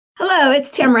Hello, it's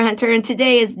Tamara Hunter, and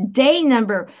today is day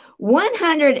number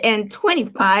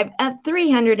 125 of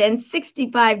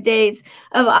 365 days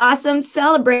of awesome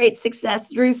Celebrate Success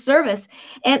Through Service.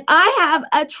 And I have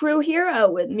a true hero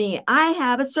with me. I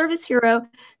have a service hero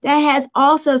that has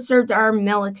also served our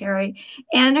military,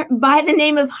 and by the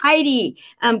name of Heide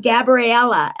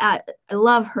Gabriella. I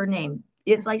love her name.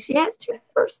 It's like she has two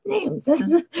first names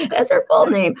as her full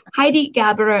name, Heide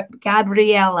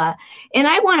Gabriella. And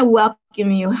I want to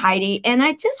welcome you, Heide. And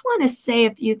I just want to say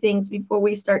a few things before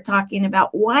we start talking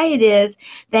about why it is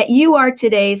that you are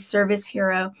today's service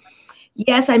hero.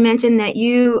 Yes, I mentioned that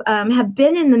you have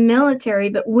been in the military,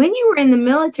 but when you were in the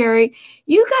military,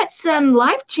 you got some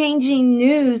life-changing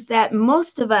news that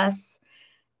most of us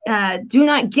do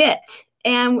not get.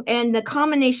 And the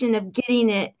combination of getting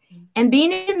it and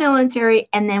being in the military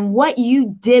and then what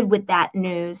you did with that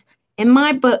news, in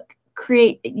my book,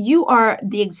 you are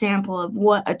the example of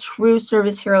what a true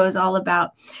service hero is all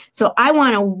about. So I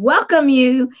want to welcome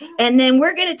you, and then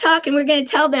we're going to talk and we're going to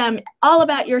tell them all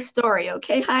about your story.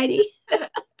 Okay, Heide?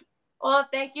 Well,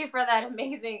 thank you for that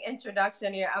amazing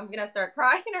introduction. I'm gonna start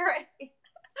crying already.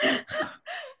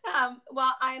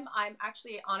 Well, I'm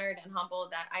actually honored and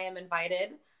humbled that I am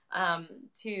invited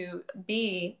to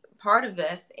be part of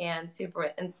this and to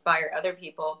inspire other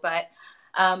people. But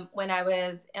when I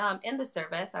was in the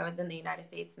service, I was in the United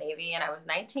States Navy, and I was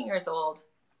 19 years old,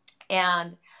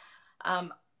 and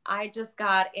I just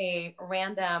got a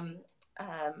random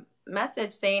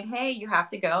message saying, "Hey, you have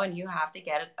to go and you have to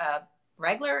get a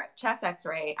regular chest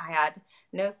X-ray." I had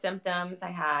no symptoms.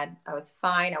 I was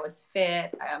fine. I was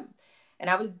fit. And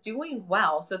I was doing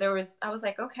well. So I was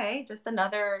like, okay, just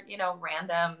another,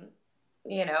 random,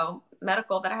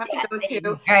 medical that I have to go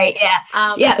to. Right.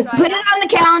 Yeah. Yeah. So Put it on the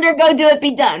calendar, go do it,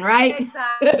 be done. Right.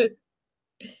 Exactly.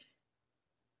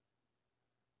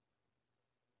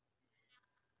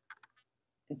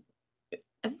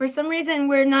 For some reason,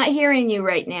 we're not hearing you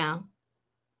right now.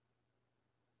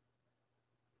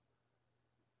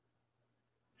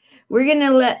 We're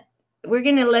gonna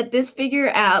let this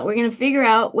figure out. We're gonna figure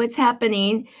out what's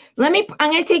happening. I'm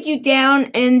gonna take you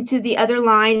down into the other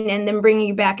line and then bring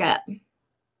you back up.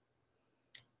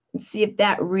 Let's see if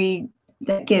that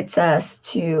gets us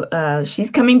to.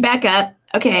 She's coming back up.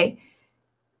 Okay.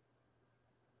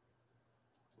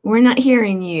 We're not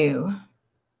hearing you.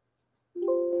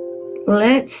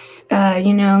 Let's,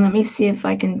 let me see if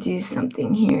I can do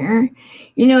something here.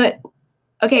 You know what?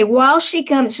 Okay, while she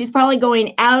comes, she's probably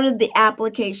going out of the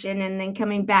application and then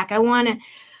coming back. I want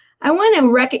to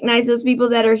recognize those people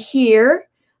that are here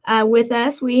with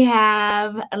us. We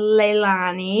have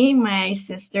Leilani, my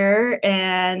sister,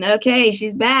 and okay,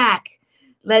 she's back.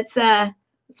 Let's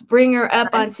bring her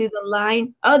up onto the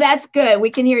line. Oh, that's good. We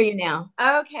can hear you now.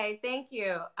 Okay, thank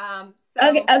you.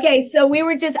 Okay. So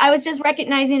I was just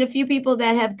recognizing a few people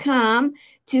that have come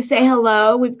to say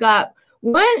hello. We've got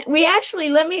one.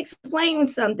 Let me explain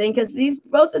something, because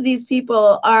both of these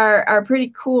people are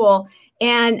pretty cool.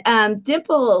 And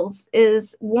Dimples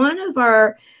is one of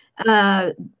our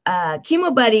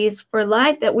chemo buddies for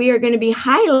life that we are going to be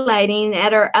highlighting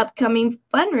at our upcoming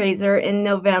fundraiser in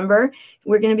November.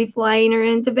 We're going to be flying her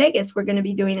into Vegas. We're going to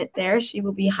be doing it there. She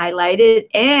will be highlighted.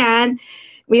 And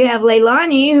we have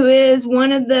Leilani, who is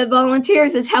one of the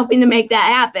volunteers that's helping to make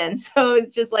that happen. So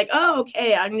it's just like, oh,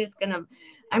 okay, I'm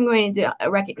going to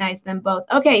recognize them both.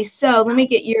 Okay, so let me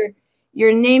get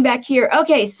your name back here.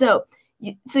 Okay, so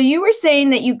you were saying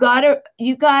that you got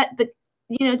the,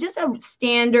 just a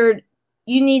standard,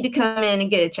 you need to come in and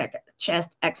get a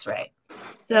chest X-ray.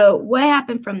 So what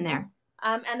happened from there?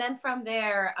 And then from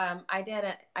there, I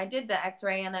did the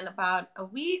X-ray, and then about a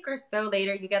week or so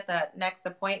later, you get the next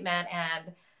appointment,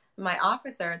 and my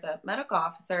officer, the medical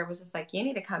officer, was just like, "You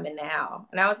need to come in now."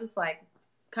 And I was just like,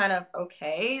 kind of,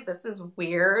 okay, this is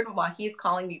weird. While he's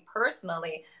calling me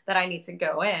personally that I need to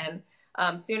go in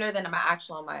sooner than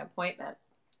my appointment.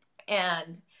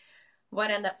 And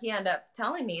he ended up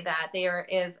telling me that there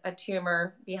is a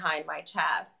tumor behind my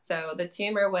chest. So the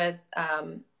tumor was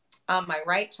on my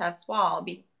right chest wall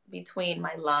between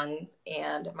my lungs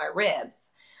and my ribs.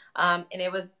 And it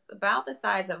was about the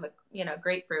size of a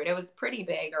grapefruit. It was pretty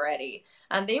big already.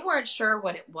 And they weren't sure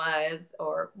what it was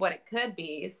or what it could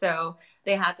be. So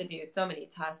they had to do so many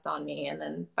tests on me. And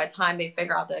then by the time they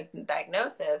figure out the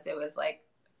diagnosis, it was like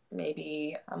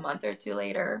maybe a month or two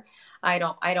later. I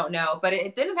don't know, but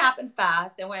it didn't happen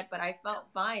fast. But I felt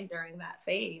fine during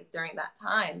that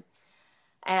time.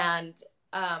 And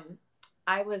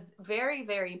I was very,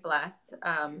 very blessed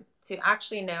to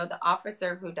actually know the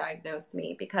officer who diagnosed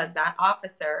me, because that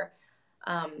officer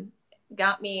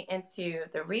got me into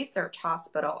the research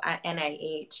hospital at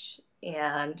NIH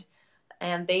and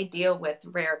they deal with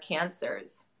rare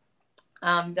cancers.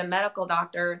 The medical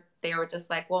doctor, they were just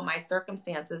like, well, my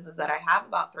circumstances is that I have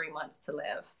about 3 months to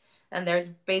live, and there's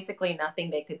basically nothing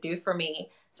they could do for me.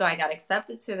 So I got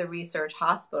accepted to the research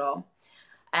hospital.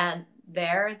 And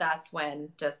that's when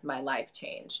just my life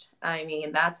changed. I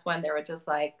mean, that's when they were just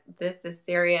like, this is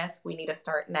serious. We need to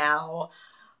start now.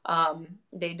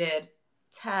 They did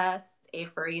tests,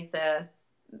 apheresis,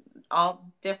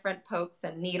 all different pokes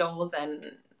and needles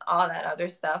and all that other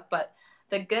stuff. But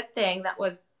the good thing that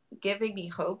was giving me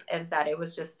hope is that it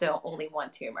was just still only one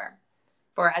tumor.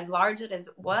 For as large as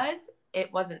it was,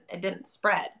 it didn't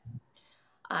spread.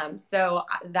 So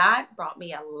that brought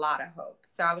me a lot of hope.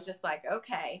 So I was just like,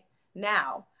 okay,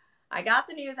 now I got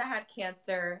the news I had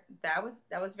cancer. That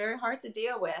was very hard to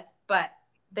deal with, but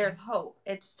there's hope.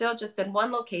 It's still just in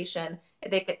one location.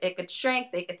 It could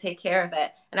shrink. They could take care of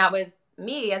it. And I was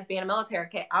me as being a military.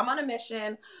 Okay, I'm on a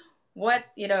mission. Let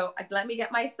me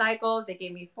get my cycles. They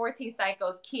gave me 14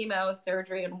 cycles, chemo,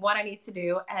 surgery, and what I need to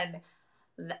do. And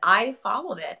I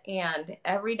followed it. And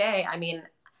every day, I mean,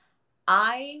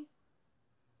 I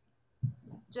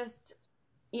just,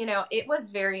 it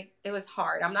was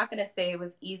hard. I'm not going to say it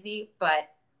was easy, but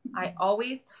I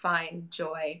always find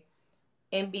joy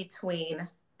in between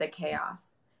the chaos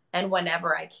and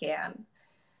whenever I can.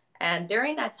 And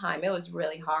during that time, it was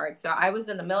really hard. So I was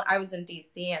in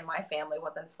DC and my family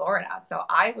was in Florida. So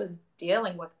I was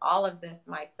dealing with all of this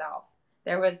myself.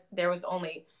 There was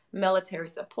only military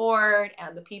support,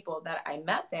 and the people that I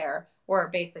met there were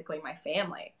basically my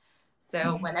family.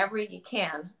 So whenever you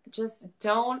can, just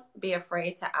don't be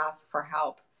afraid to ask for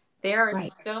help. There are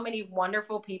so many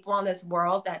wonderful people in this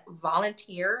world that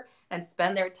volunteer and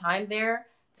spend their time there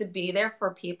to be there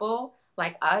for people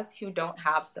like us who don't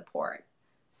have support.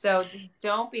 So just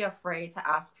don't be afraid to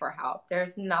ask for help.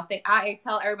 There's nothing. I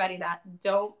tell everybody that,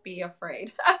 don't be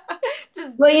afraid.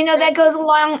 That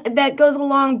goes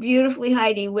along beautifully,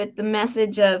 Heidi, with the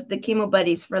message of the Chemo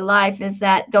Buddies for Life, is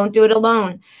that don't do it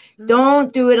alone. Mm-hmm.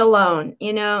 Don't do it alone,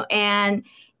 and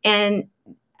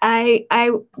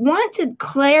I want to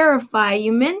clarify,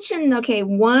 you mentioned,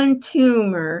 one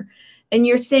tumor, and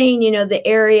you're saying, the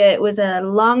area, it was a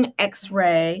lung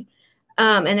x-ray,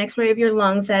 an x-ray of your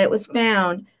lungs that it was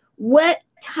found. What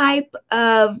type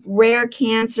of rare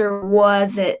cancer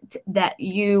was it that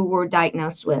you were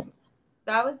diagnosed with?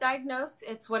 So I was diagnosed,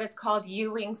 it's what it's called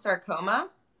Ewing sarcoma.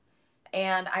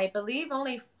 And I believe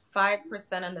only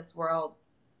 5% in this world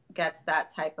gets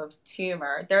that type of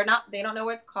tumor. They don't know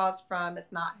where it's caused from.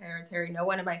 It's not hereditary. No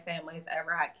one in my family has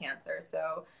ever had cancer.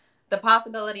 So the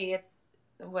possibility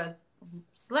was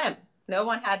slim. No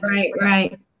one had.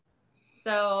 Right.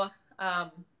 So,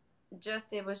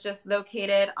 it was just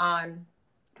located on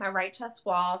my right chest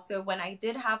wall. So when I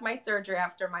did have my surgery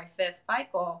after my 5th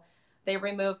cycle, they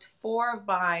removed 4 of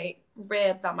my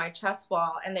ribs on my chest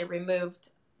wall, and they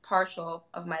removed partial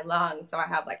of my lung. So I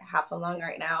have like half a lung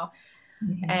right now.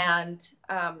 Mm-hmm.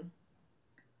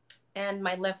 And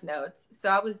my lymph nodes. So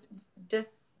I was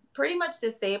just pretty much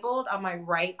disabled on my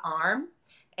right arm,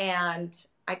 and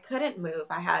I couldn't move.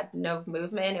 I had no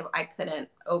movement. I couldn't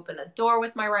open a door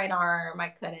with my right arm.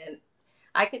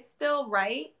 I could still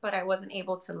write, but I wasn't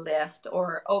able to lift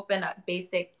or open a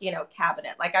basic,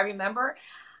 cabinet. Like I remember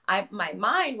my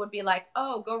mind would be like,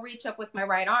 oh, go reach up with my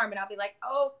right arm. And I'll be like,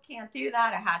 oh, can't do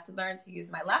that. I had to learn to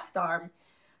use my left arm.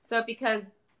 So because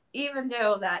even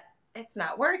though that it's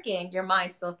not working, your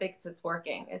mind still thinks it's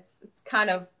working.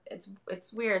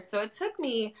 It's weird. So it took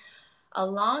me a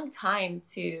long time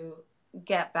to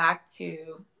get back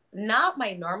to not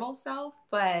my normal self,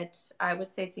 but I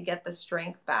would say to get the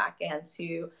strength back and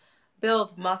to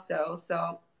build muscle.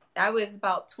 So I was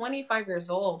about 25 years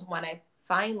old when I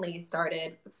finally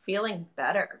started feeling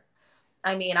better.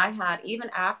 I mean, I had, even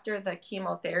after the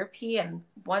chemotherapy and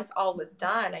once all was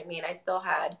done, I mean, I still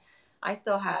had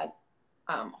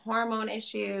hormone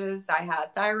issues. I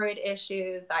had thyroid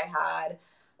issues. I had,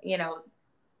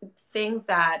 things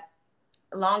that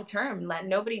long-term that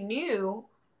nobody knew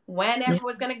when it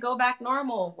was going to go back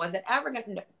normal. Was it ever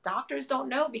going to? Doctors don't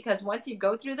know, because once you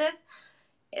go through this,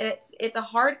 it's a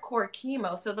hardcore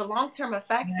chemo. So the long-term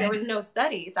effects, there was no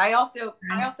studies. I also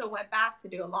went back to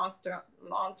do a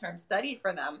long-term study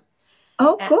for them.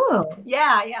 Oh, cool.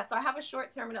 Yeah. So I have a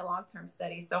short-term and a long-term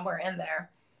study somewhere in there,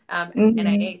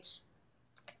 NIH.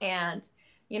 And,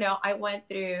 I went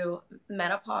through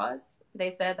menopause.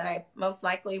 They said that I most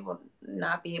likely will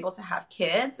not be able to have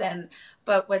kids.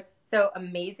 But what's so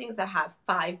amazing is I have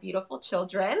 5 beautiful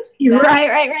children.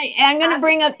 Right. I'm going to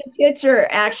bring up the picture,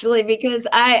 actually, because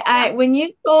I when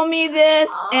you told me this,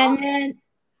 and then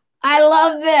I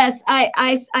love this.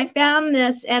 I found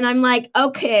this and I'm like,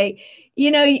 okay,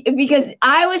 because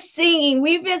I was singing.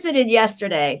 We visited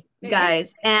yesterday,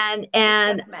 guys, We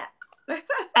and just met.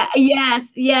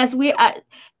 yes, we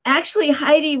actually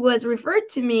Heidi was referred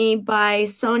to me by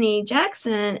Sony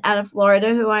Jackson out of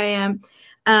Florida, who I am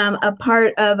a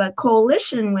part of a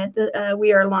coalition with.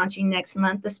 We are launching next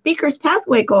month, the Speakers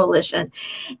Pathway Coalition,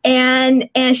 and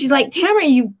she's like, Tamara,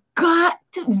 you got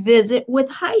to visit with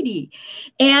Heidi,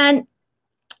 and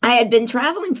I had been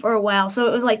traveling for a while, so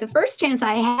it was like the first chance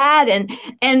I had,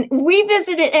 and we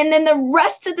visited, and then the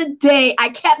rest of the day I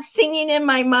kept singing in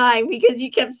my mind because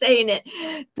you kept saying it.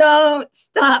 Don't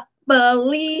stop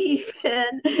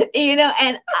believing,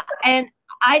 and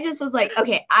I just was like,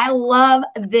 okay, I love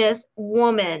this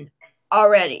woman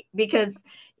already because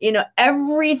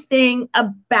everything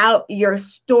about your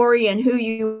story and who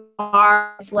you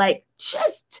are is like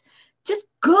just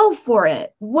go for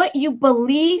it. What you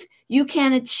believe you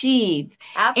can achieve.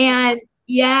 Absolutely. And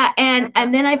yeah, and Yeah.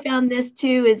 then I found this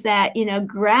too is that,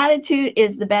 gratitude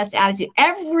is the best attitude.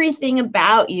 Everything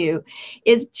about you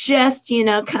is just, kind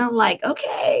of like,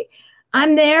 okay,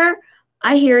 I'm there.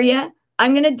 I hear you.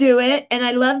 I'm going to do it. And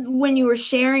I love when you were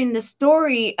sharing the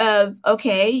story of,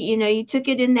 okay, you took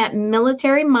it in that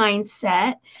military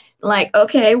mindset, like,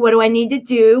 okay, what do I need to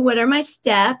do? What are my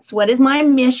steps? What is my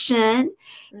mission?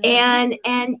 Mm-hmm.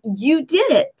 And you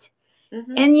did it.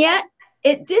 Mm-hmm. And yet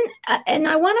it didn't. And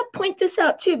I want to point this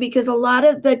out too, because a lot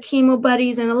of the chemo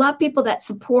buddies and a lot of people that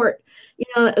support,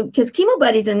 because chemo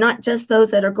buddies are not just those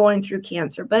that are going through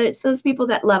cancer, but it's those people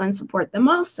that love and support them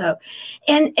also.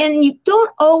 And you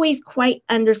don't always quite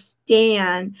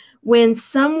understand when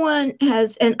someone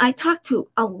has, and I talk to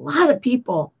a lot of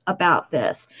people about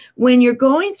this, when you're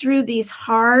going through these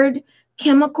hard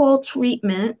chemical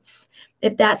treatments,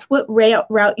 if that's what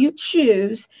route you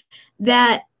choose,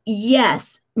 that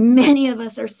yes, many of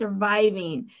us are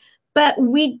surviving, but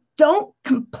we don't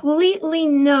completely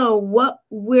know what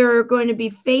we're going to be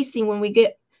facing when we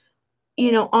get,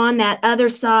 on that other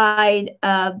side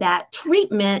of that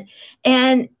treatment.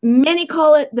 And many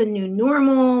call it the new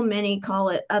normal, many call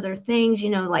it other things,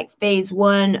 like phase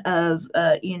one of,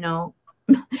 and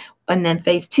then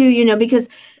phase two, because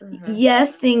Mm-hmm.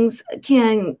 yes,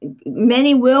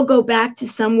 many will go back to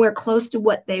somewhere close to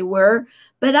what they were.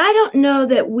 But I don't know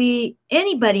that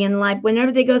anybody in life,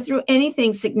 whenever they go through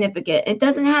anything significant, it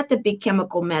doesn't have to be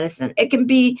chemical medicine. It can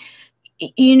be,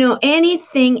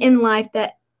 anything in life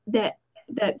that, that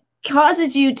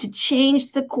causes you to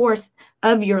change the course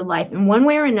of your life in one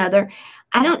way or another.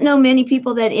 I don't know many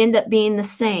people that end up being the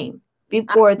same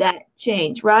before that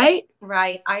change, right?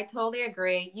 Right. I totally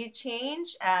agree. You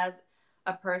change as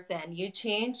a person. You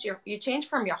change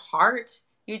from your heart.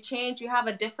 You have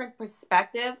a different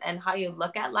perspective and how you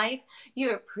look at life.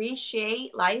 You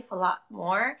appreciate life a lot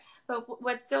more. But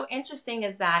what's so interesting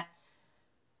is that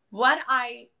what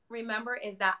I remember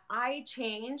is that I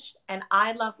change and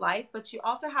I love life, but you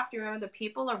also have to remember the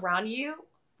people around you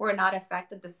were not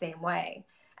affected the same way.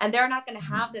 And they're not going to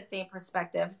have the same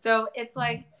perspective. So it's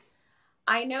like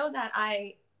I know that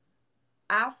I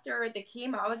after the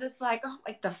chemo, I was just like, oh,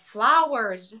 like the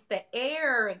flowers, just the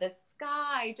air, the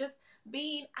sky, just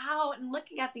being out and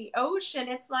looking at the ocean.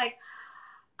 It's like,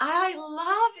 I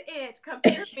love it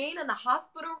compared to being in the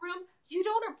hospital room. You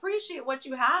don't appreciate what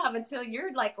you have until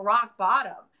you're like rock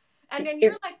bottom. And then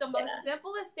you're like the most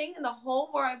simplest thing in the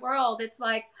whole wide world. It's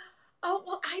like, oh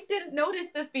well, I didn't notice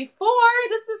this before,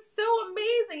 this is so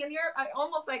amazing, and I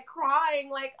almost like crying,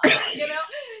 like, oh,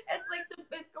 it's like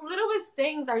it's the littlest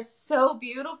things are so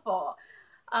beautiful.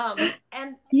 And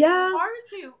it's Yeah. hard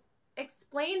to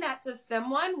explain that to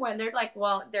someone when they're like,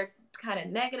 well, they're kind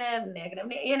of negative,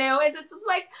 it's just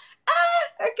like,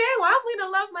 okay, well, I'm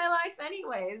gonna love my life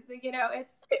anyways,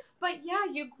 it's, but yeah,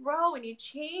 you grow and you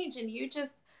change and you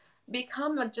just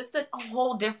become just a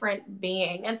whole different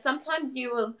being. And sometimes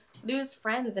you will lose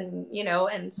friends, and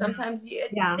and sometimes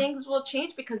Yeah. things will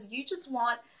change because you just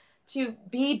want to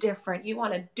be different, you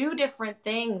want to do different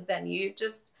things, and you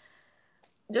just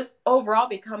overall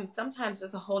become sometimes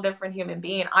just a whole different human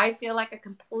being. I feel like I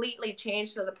completely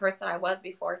changed to the person I was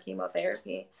before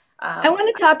chemotherapy. I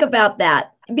want to talk about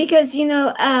that because,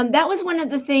 that was one of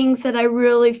the things that I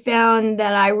really found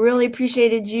that I really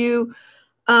appreciated you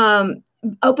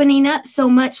opening up so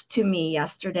much to me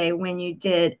yesterday when you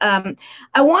did. I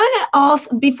want to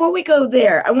also, before we go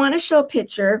there, I want to show a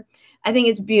picture. I think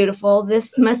it's beautiful.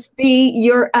 This must be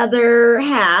your other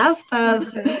half of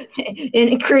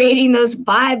in creating those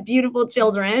five beautiful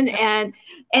children.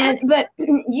 But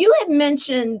you had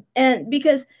mentioned, and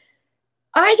because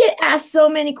I get asked so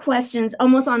many questions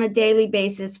almost on a daily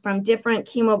basis from different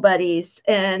chemo buddies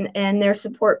and their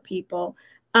support people,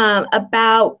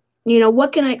 about,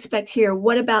 what can I expect here?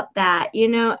 What about that?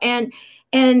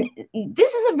 And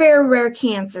this is a very rare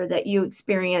cancer that you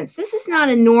experience. This is not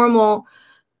a normal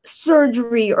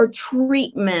surgery or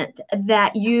treatment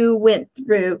that you went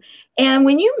through. And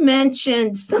when you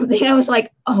mentioned something, I was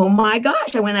like, oh my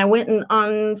gosh. And when I went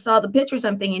and saw the pictures,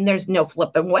 I'm thinking, there's no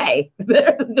flipping way.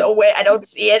 There's no way. I don't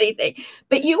see anything.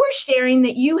 But you were sharing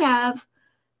that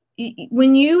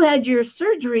when you had your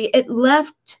surgery,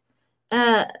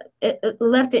 uh, it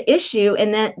left an issue,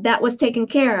 and that was taken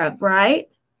care of, right?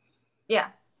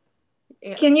 Yes.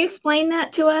 Yeah. Can you explain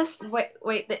that to us?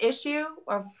 Wait, the issue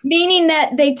of Meaning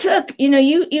that they took,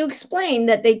 you explained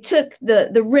that they took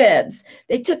the ribs,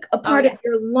 they took a oh part of yeah.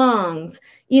 your lungs,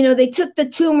 they took the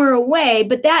tumor away,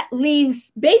 but that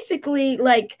leaves basically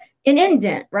like an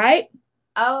indent, right?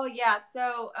 Oh yeah.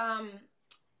 So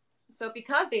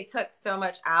because they took so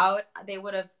much out, there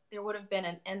would have been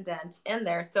an indent in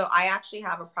there. So I actually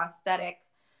have a prosthetic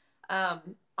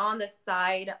on the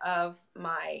side of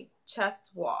my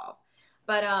chest wall.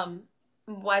 But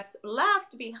what's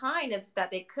left behind is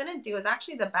that they couldn't do is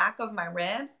actually the back of my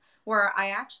ribs, where I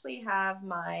actually have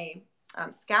my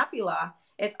scapula.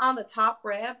 It's on the top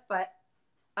rib, but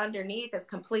underneath is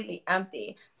completely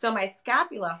empty. So my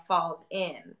scapula falls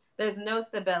in. There's no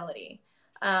stability.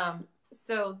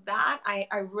 So that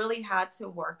I really had to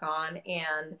work on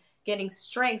and getting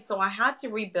strength. So I had to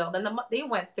rebuild. And they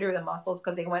went through the muscles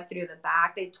because they went through the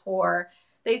back.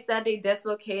 They said they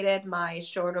dislocated my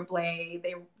shoulder blade.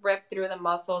 They ripped through the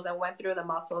muscles and went through the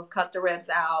muscles, cut the ribs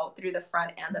out through the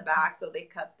front and the back. So they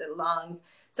cut the lungs.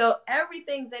 So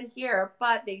everything's in here,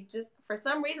 but they just, for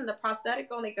some reason, the prosthetic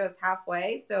only goes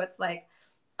halfway. So it's like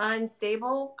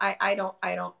unstable. I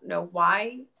don't know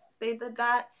why they did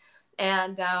that.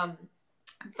 And, So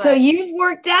but you've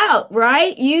worked out,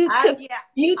 right? You took yeah,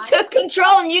 you took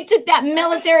control, and you took that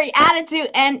military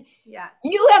attitude, and yes,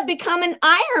 you have become an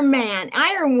Iron Man,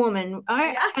 Iron Woman,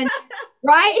 yeah.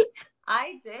 right?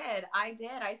 I did.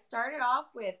 I started off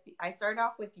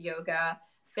with yoga,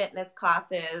 fitness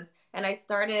classes, and I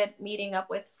started meeting up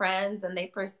with friends, and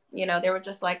they were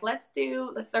just like, let's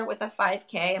start with a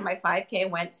 5K, and my 5K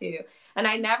went to, and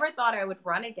I never thought I would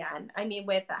run again. I mean,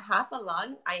 with a half a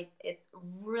lung, it's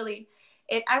really,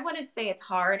 I wouldn't say it's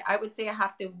hard. I would say I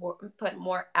have to put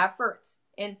more effort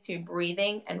into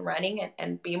breathing and running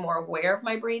and be more aware of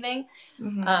my breathing,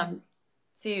 Mm-hmm.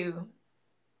 to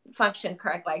function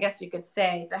correctly, I guess you could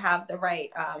say, to have the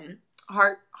right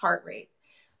heart rate.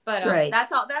 But Right.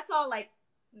 that's all like,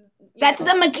 That's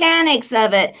the mechanics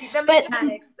of it. the But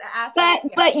mechanics, the but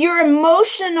athlete. Yeah. but your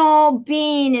emotional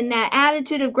being and that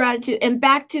attitude of gratitude, and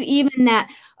back to even that,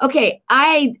 okay,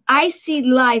 I see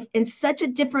life in such a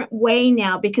different way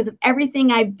now because of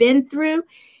everything I've been through.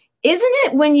 Isn't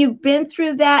it when you've been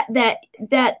through that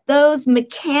those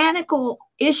mechanical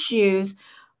issues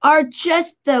are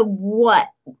just the what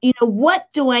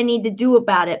do I need to do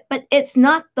about it? But it's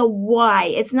not the why.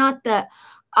 It's not the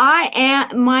I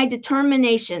am my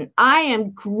determination. I am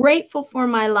grateful for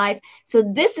my life. So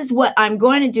this is what I'm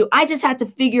going to do. I just have to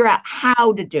figure out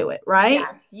how to do it, right?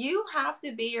 Yes, you have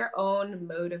to be your own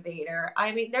motivator.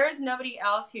 I mean, there is nobody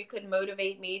else who could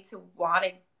motivate me to want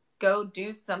to go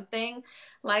do something.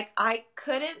 Like, I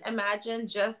couldn't imagine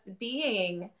just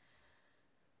being,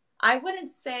 I wouldn't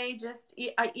say just,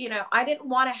 I didn't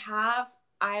want to have,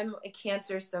 I'm a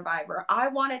cancer survivor. I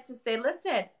wanted to say,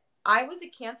 listen, I was a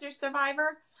cancer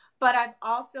survivor, but I've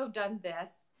also done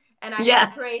this, and I have Yeah,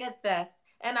 created this,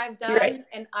 and I've you're right. done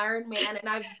an Iron Man, and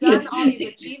I've done all these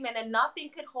achievements, and nothing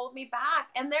could hold me back.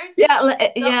 And so, Yeah.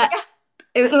 yeah,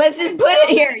 Let's there's just put it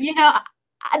so here.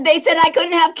 many. They said I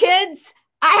couldn't have kids.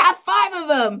 I have five of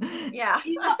them. Yeah.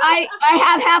 I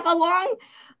have half a lung.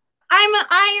 I'm an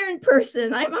iron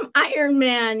person. I'm an Iron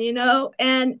Man,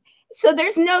 and so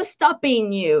there's no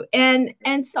stopping you. And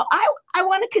so I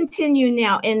want to continue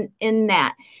now in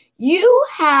that. You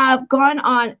have gone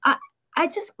on. I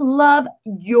just love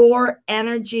your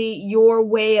energy, your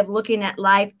way of looking at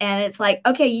life. And it's like,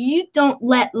 okay, you don't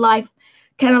let life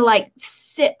kind of like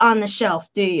sit on the shelf,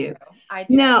 do you? I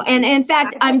do. No, and in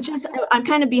fact, I I'm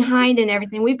kind of behind in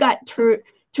everything. We've got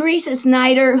Teresa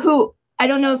Snyder, who I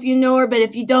don't know if you know her, but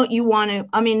if you don't, you want to.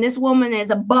 I mean, this woman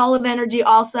is a ball of energy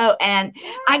also, and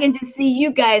I can just see you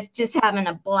guys just having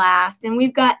a blast. And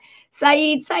we've got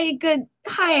Saeed Good.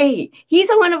 Hi, he's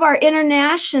one of our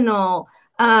international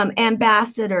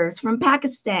ambassadors from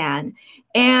Pakistan,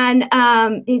 and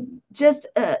just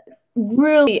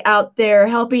really out there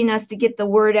helping us to get the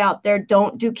word out there.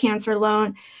 Don't do cancer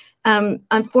alone.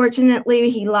 Unfortunately,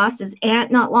 he lost his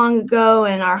aunt not long ago,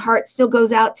 and our heart still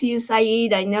goes out to you,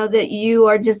 Saeed. I know that you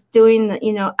are just doing,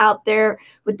 out there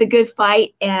with the good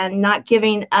fight and not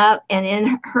giving up. And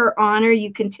in her honor,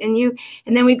 you continue.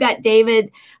 And then we've got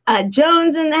David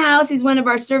Jones in the house. He's one of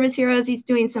our service heroes. He's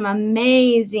doing some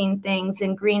amazing things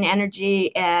in green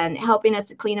energy and helping us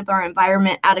to clean up our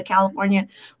environment out of California.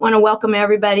 Want to welcome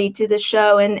everybody to the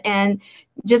show and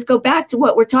just go back to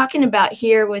what we're talking about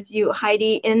here with you,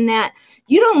 Heidi, in that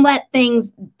you don't let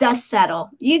things dust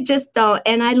settle. You just don't.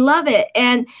 And I love it.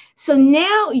 And so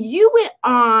now you went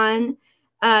on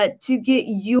to get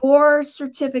your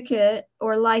certificate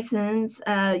or license.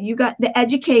 You got the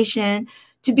education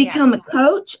to become a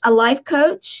coach, a life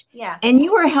coach. Yes. And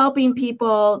you are helping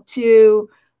people to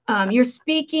you're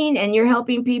speaking and you're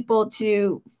helping people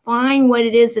to find what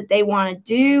it is that they want to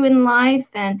do in life.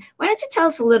 And why don't you tell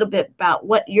us a little bit about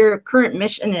what your current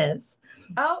mission is?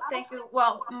 Oh, thank you.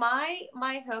 Well, my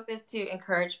hope is to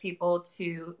encourage people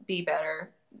to be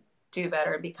better, do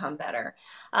better, become better.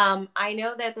 I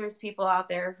know that there's people out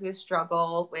there who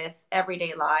struggle with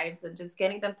everyday lives and just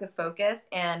getting them to focus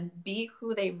and be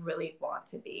who they really want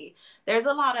to be. There's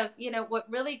a lot of, what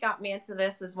really got me into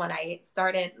this is when I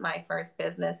started my first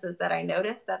business is that I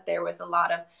noticed that there was a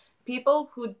lot of people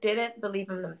who didn't believe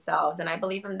in themselves, and I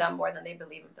believe in them more than they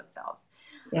believe in themselves.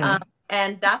 Yeah.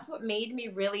 And that's what made me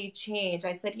really change.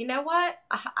 I said, you know what?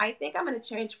 I think I'm going to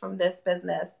change from this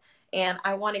business. And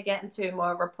I want to get into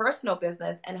more of a personal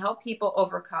business and help people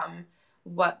overcome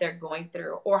what they're going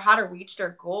through or how to reach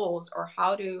their goals or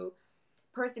how to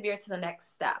persevere to the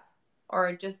next step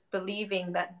or just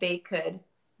believing that they could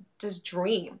just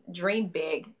dream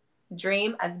big,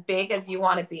 dream as big as you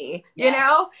want to be, you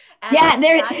know? And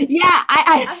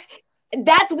I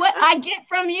that's what I get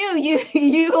from you.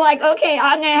 You like, okay,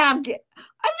 I'm gonna have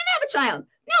a child.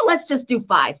 No, let's just do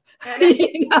 5.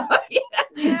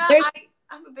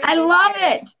 I love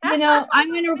it. I'm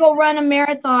going to go run a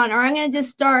marathon or I'm going to just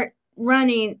start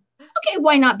running. Okay,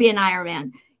 why not be an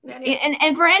Ironman?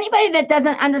 And for anybody that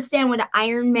doesn't understand what an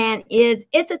Ironman is,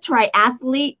 it's a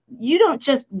triathlete. You don't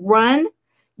just run,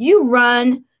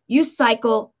 you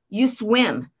cycle, you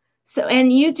swim. So,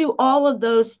 and you do all of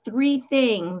those 3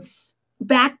 things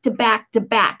back to back to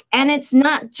back. And it's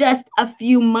not just a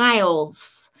few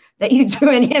miles that you do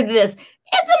any of this.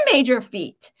 It's a major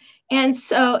feat. And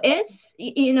so it's,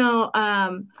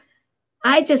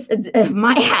 I just,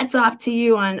 my hat's off to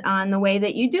you on the way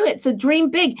that you do it. So dream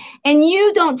big, and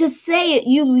you don't just say it,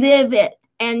 you live it,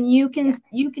 and you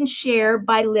can share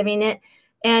by living it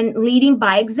and leading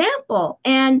by example.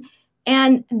 And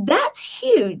that's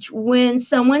huge when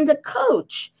someone's a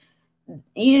coach,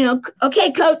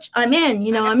 okay, coach, I'm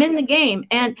in, I'm in the game.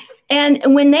 And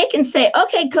when they can say,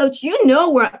 okay, coach,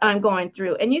 what I'm going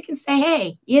through. And you can say,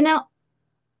 hey,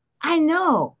 I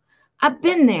know, I've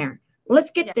been there. Let's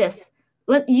get this.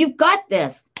 You've got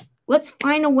this. Let's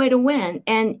find a way to win.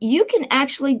 And you can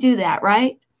actually do that,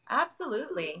 right?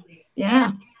 Absolutely.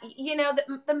 Yeah. And,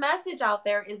 the message out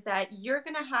there is that you're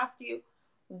going to have to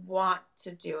want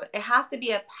to do it. It has to be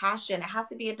a passion. It has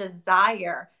to be a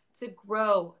desire to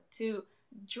grow, to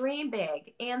dream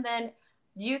big. And then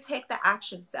you take the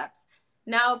action steps.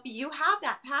 Now, you have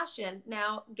that passion.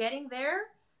 Now, getting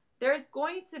there's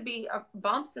going to be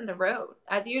bumps in the road,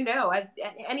 as you know, as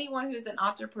anyone who's an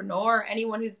entrepreneur,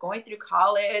 anyone who's going through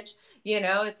college,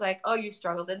 it's like, oh, you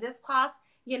struggled in this class,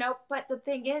 but the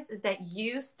thing is that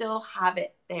you still have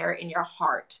it there in your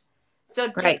heart. So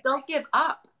just don't give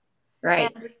up.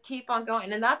 Right. And just keep on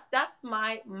going. And that's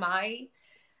my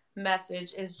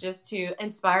message is just to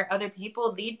inspire other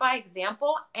people, lead by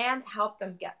example, and help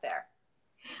them get there.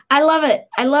 I love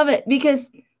it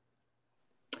because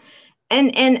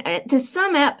and to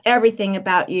sum up everything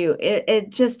about you, I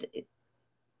just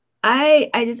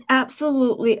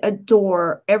absolutely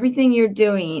adore everything you're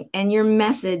doing and your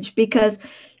message, because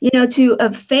to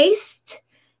have faced,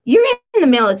 you're in the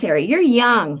military, you're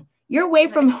young, you're away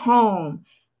from home,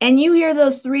 and you hear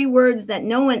those 3 words that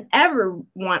no one ever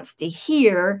wants to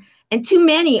hear, and too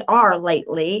many are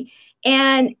lately,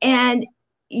 and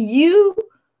you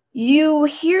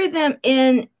hear them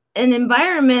in an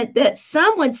environment that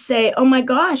some would say, oh my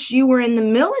gosh, you were in the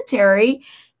military.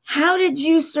 How did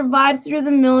you survive through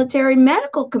the military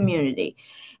medical community?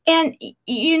 And,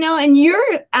 and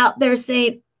you're out there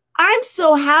saying, I'm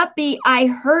so happy I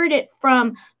heard it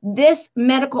from this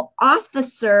medical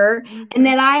officer and Mm-hmm.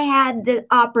 that I had the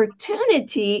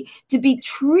opportunity to be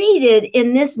treated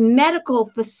in this medical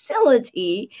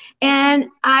facility. Mm-hmm. And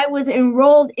I was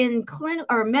enrolled in clinical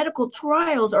or medical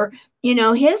trials, or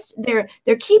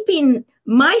they're keeping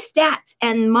my stats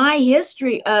and my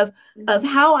history of Mm-hmm.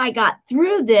 how I got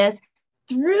through this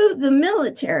through the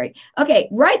military. Okay,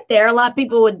 right there, a lot of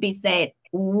people would be saying,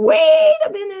 wait a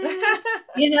minute,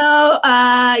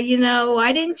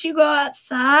 why didn't you go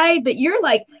outside? But you're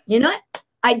like, you know what?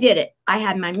 I did it. I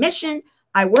had my mission.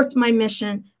 I worked my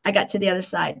mission. I got to the other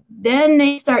side. Then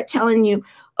they start telling you,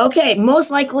 okay,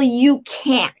 most likely you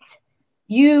can't.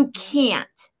 You can't.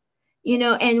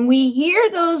 And we hear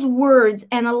those words,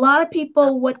 and a lot of Yep.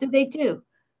 people, what do?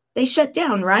 They shut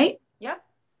down, right? Yep.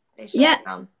 They shut Yeah.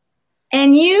 down.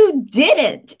 And you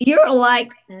didn't. You're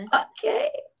like, Mhm.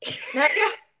 okay. Yeah.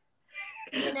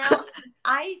 You know,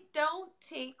 I don't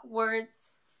take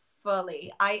words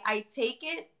fully. I take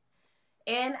it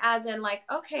in as in like,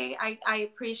 okay, I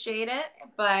appreciate it,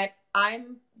 but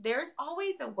there's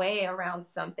always a way around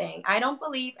something. I don't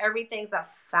believe everything's a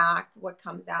fact what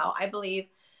comes out. I believe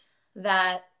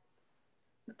that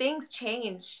things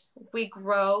change, we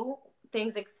grow,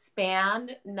 things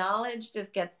expand, knowledge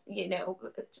just gets,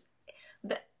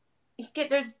 the,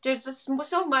 there's just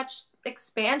so much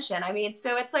expansion. I mean,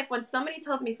 so it's like when somebody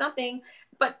tells me something,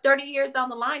 but 30 years down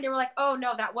the line, they were like, oh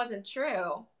no, that wasn't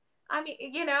true. I mean,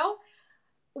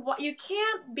 what you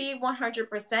can't be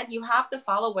 100%. You have to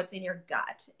follow what's in your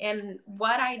gut. And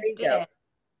what I There you go.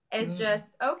 did is Mhm.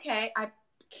 just, okay, I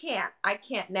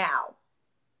can't now.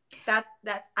 That's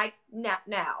I not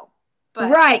now, but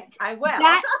Right. I will.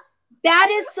 That that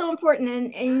is so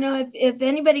important. And if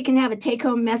anybody can have a take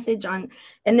home message on,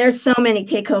 and there's so many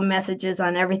take home messages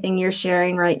on everything you're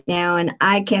sharing right now, and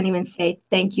I can't even say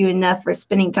thank you enough for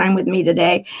spending time with me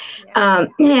today, Yeah.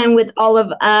 and with all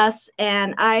of us.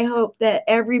 And I hope that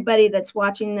everybody that's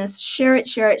watching this, share it,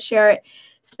 share it, share it,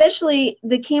 especially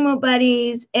the chemo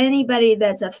buddies, anybody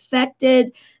that's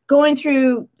affected, going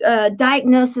through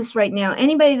diagnosis right now,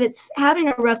 anybody that's having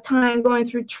a rough time going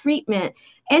through treatment,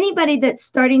 anybody that's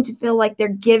starting to feel like they're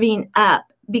giving up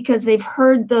because they've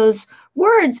heard those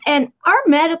words. And our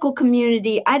medical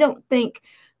community, I don't think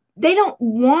they don't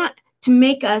want to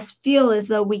make us feel as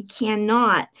though we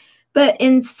cannot. But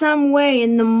in some way,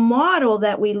 in the model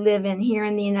that we live in here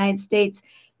in the United States,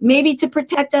 maybe to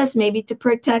protect us, maybe to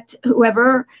protect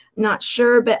whoever, not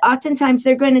sure, but oftentimes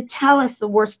they're going to tell us the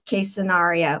worst case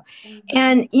scenario. Mm-hmm.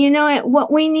 And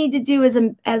what we need to do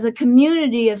as a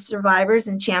community of survivors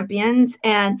and champions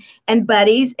and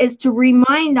buddies is to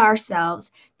remind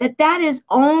ourselves that that is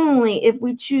only if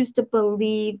we choose to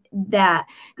believe that.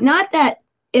 Not that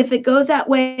if it goes that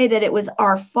way that it was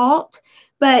our fault,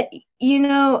 but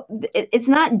it's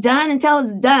not done until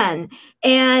it's done.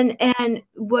 And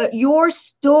what your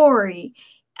story,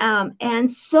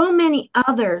 and so many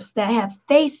others that have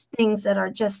faced things that are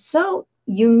just so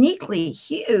uniquely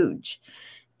huge,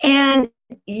 and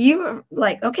you were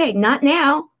like, okay, not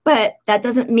now, but that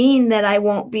doesn't mean that I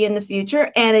won't be in the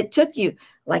future. And it took you,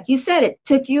 like you said, it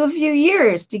took you a few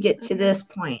years to get to Mm-hmm. this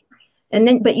point. And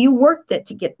then, but you worked it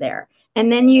to get there.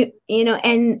 And then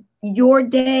and your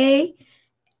day,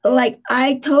 like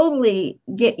I totally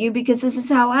get you, because this is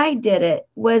how I did it.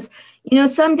 Was,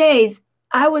 some days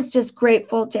I was just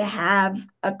grateful to have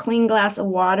a clean glass of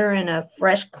water and a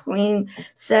fresh clean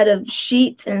set of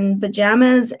sheets and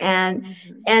pajamas, Mm-hmm.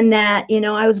 and that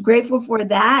I was grateful for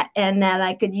that, and that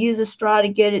I could use a straw to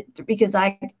get it, because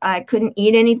I couldn't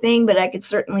eat anything, but I could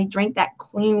certainly drink that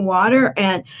clean water,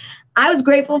 and I was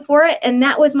grateful for it, and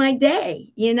that was my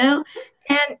day.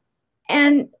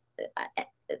 And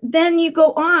then you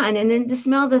go on, and then to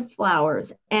smell the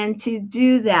flowers and to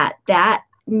do that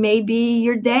may be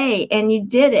your day, and you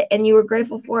did it and you were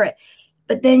grateful for it,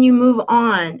 but then you move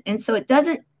on. And so it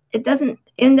doesn't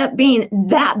end up being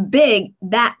that big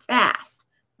that fast.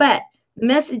 But the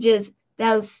message is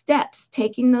those steps,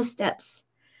 taking those steps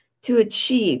to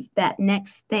achieve that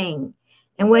next thing.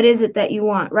 And what is it that you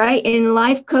want, right? In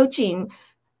life coaching,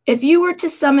 if you were to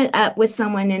sum it up with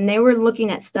someone and they were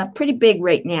looking at stuff pretty big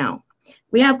right now,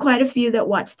 we have quite a few that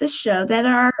watch this show that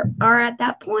are at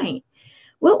that point.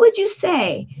 What would you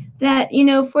say that,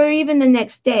 for even the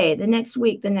next day, the next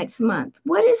week, the next month,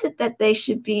 what is it that they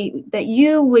should be, that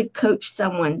you would coach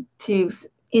someone to,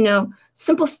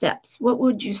 simple steps? What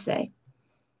would you say?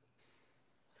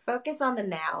 Focus on the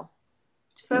now.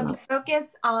 No.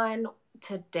 Focus on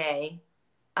today.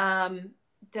 Um,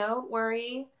 don't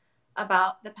worry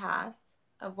about the past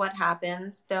of what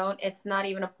happens. Don't. It's not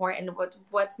even important.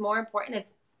 What's more important?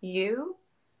 It's you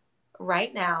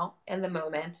right now in the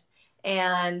moment,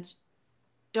 and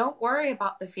don't worry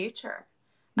about the future.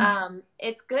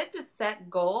 It's good to set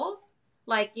goals.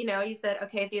 Like, you said,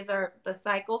 okay, these are the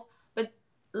cycles, but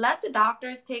let the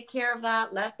doctors take care of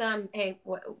that. Let them, hey,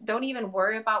 don't even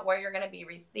worry about where you're going to be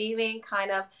receiving,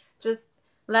 kind of just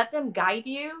let them guide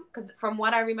you. Because from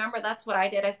what I remember, that's what I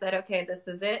did. I said, okay, this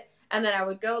is it. And then I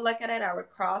would go look at it. I would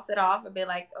cross it off and be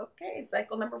like, okay,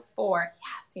 cycle number 4.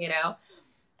 Yes.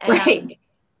 Right.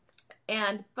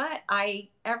 But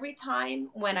every time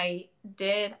when I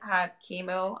did have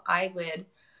chemo, I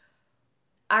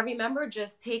remember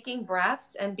just taking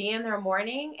breaths and being there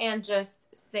morning and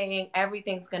just saying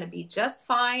everything's going to be just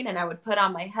fine. And I would put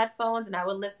on my headphones and I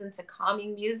would listen to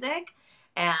calming music,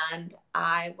 and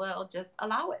I will just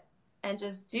allow it and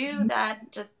just do that.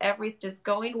 Just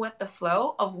going with the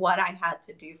flow of what I had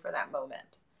to do for that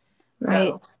moment. Right.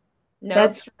 So no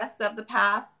That's stress of the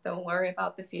past. Don't worry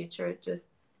about the future. Just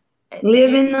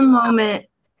live do in the moment.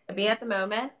 be at the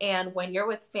moment, and when you're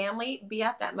with family, be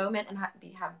at that moment and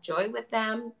have joy with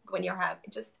them. When you're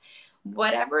just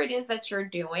whatever it is that you're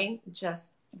doing,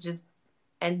 just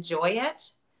enjoy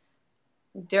it.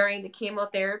 During the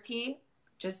chemotherapy,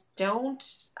 just don't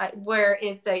where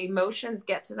it's the emotions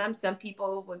get to them. Some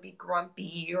people would be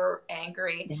grumpy or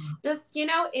angry. Yeah. Just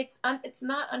it's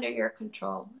not under your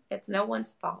control. It's no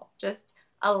one's fault. Just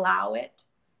allow it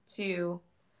to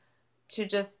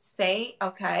just say,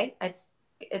 okay,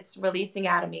 it's releasing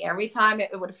out of me. Every time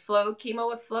chemo would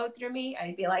flow through me,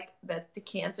 I'd be like, the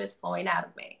cancer's flowing out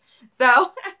of me.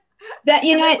 So that,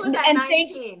 and this was at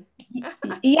 19.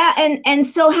 Yeah. And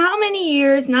so how many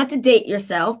years, not to date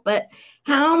yourself, but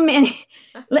how many,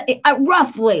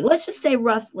 roughly, let's just say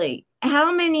roughly,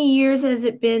 how many years has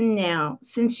it been now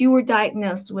since you were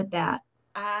diagnosed with that?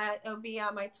 It'll be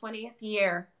on my 20th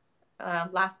year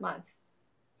last month.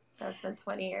 So it's been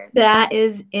 20 years. That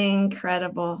is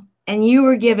incredible. And you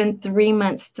were given 3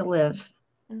 months to live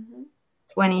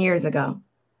 20 years ago.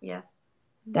 Yes.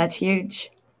 That's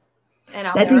huge. And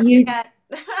I'll That's never forget.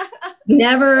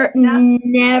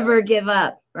 Never give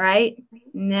up, right?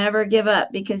 Never give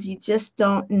up, because you just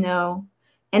don't know,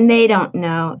 and they don't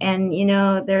know. And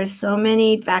there's so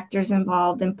many factors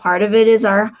involved, and part of it is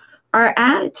our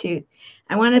attitude.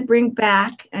 I want to bring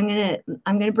back, I'm going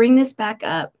to bring this back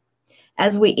up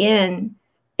as we end,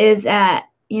 is that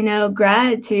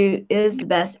gratitude is the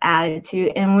best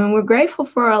attitude. And when we're grateful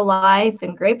for our life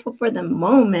and grateful for the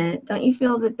moment, don't you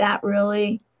feel that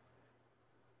really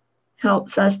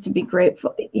helps us to be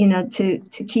grateful,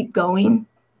 to keep going?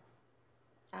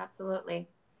 Absolutely.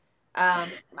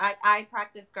 I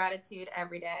practice gratitude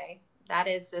every day. That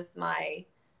is just my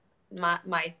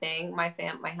thing. My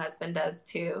husband does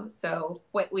too. So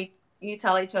you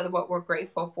tell each other what we're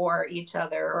grateful for each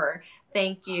other, or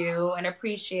thank you and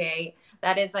appreciate.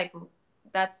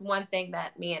 That's one thing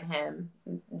that me and him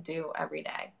do every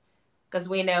day, because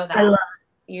we know that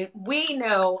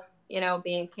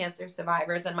being cancer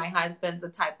survivors, and my husband's a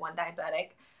type 1 diabetic,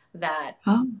 that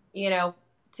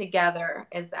together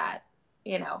is that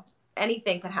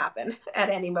anything could happen at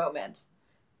any moment.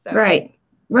 So right.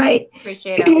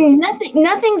 Appreciate it.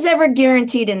 Nothing's ever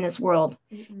guaranteed in this world.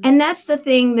 Mm-hmm. And that's the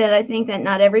thing that I think that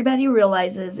not everybody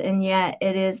realizes, and yet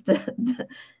it is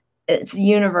it's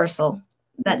universal,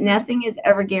 that mm-hmm. nothing is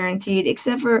ever guaranteed,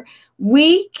 except for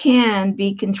we can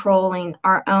be controlling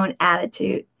our own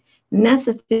attitude. And that's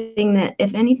the thing, that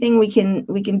if anything we can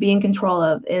be in control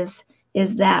of is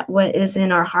that what is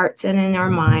in our hearts and in our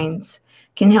minds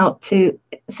can help to,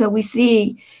 so we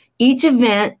see each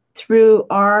event through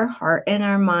our heart and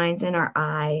our minds and our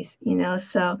eyes,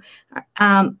 so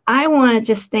I want to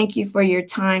just thank you for your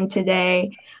time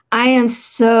today. I am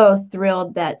so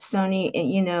thrilled that Sony,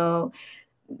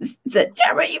 said,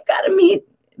 Deborah, you've got to meet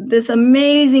this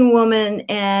amazing woman,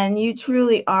 and you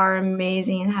truly are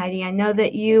amazing, Heidi. I know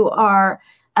that you are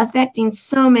affecting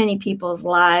so many people's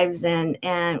lives and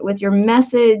with your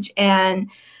message, and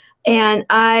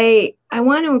I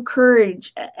want to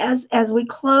encourage, as we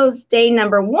close day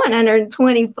number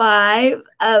 125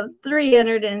 of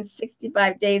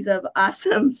 365 days of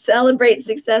awesome Celebrate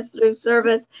Success Through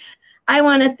Service, I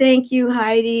want to thank you,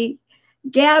 Heide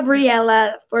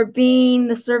Gabriella, for being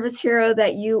the service hero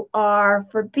that you are,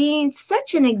 for being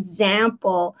such an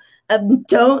example of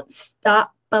don't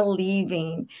stop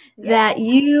believing, that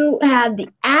you have the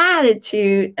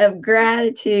attitude of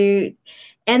gratitude,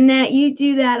 and that you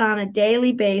do that on a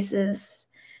daily basis,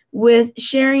 with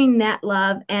sharing that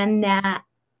love and that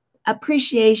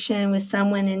appreciation with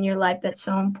someone in your life that's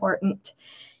so important.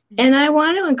 And I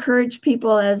want to encourage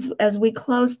people as we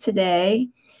close today,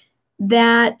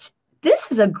 that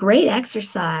this is a great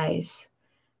exercise.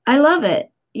 I love it.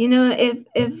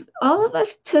 if all of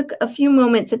us took a few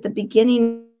moments at the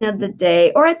beginning of the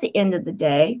day or at the end of the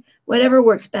day, whatever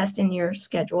works best in your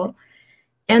schedule,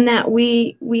 and that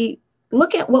we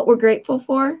look at what we're grateful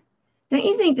for, don't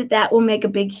you think that that will make a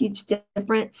big, huge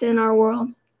difference in our world?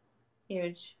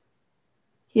 Huge.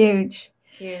 Huge.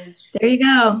 Huge. There you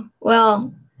go.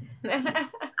 Well,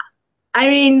 I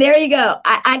mean, there you go.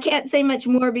 I can't say much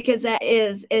more because it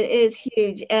is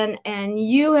huge, and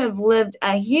you have lived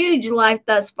a huge life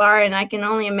thus far, and I can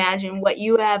only imagine what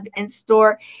you have in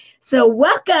store. So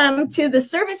welcome to the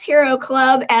Service Hero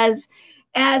Club, as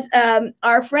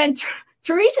our friend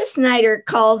Teresa Snyder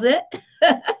calls it.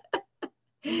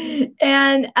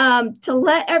 And to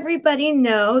let everybody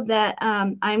know that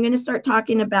I'm going to start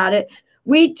talking about it,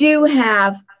 we do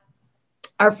have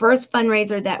our first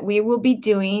fundraiser that we will be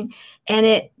doing, and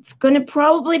it's going to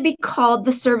probably be called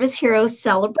the Service Heroes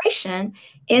Celebration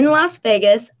in Las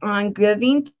Vegas on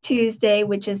Giving Tuesday,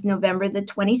 which is November the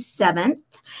 27th.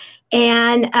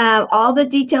 And all the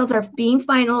details are being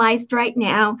finalized right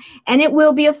now, and it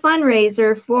will be a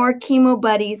fundraiser for Chemo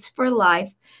Buddies for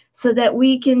Life, so that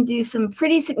we can do some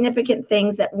pretty significant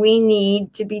things that we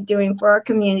need to be doing for our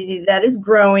community that is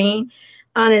growing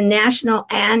on a national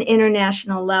and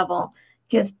international level,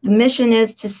 because the mission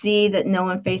is to see that no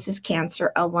one faces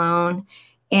cancer alone.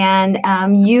 And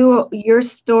your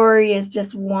story is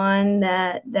just one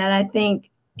that I think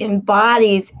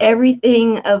embodies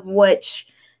everything of which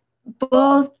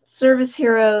both Service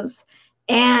Heroes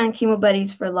and Chemo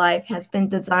Buddies for Life has been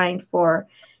designed for.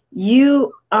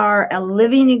 You are a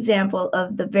living example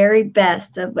of the very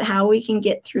best of how we can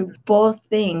get through both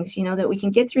things, that we can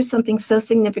get through something so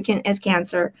significant as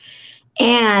cancer,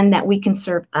 and that we can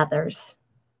serve others.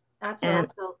 Absolutely.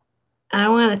 And I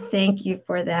want to thank you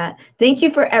for that. Thank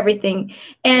you for everything.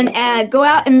 And go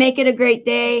out and make it a great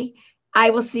day.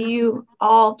 I will see you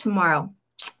all tomorrow.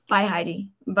 Bye, Heidi.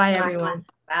 Bye, everyone.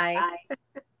 Bye.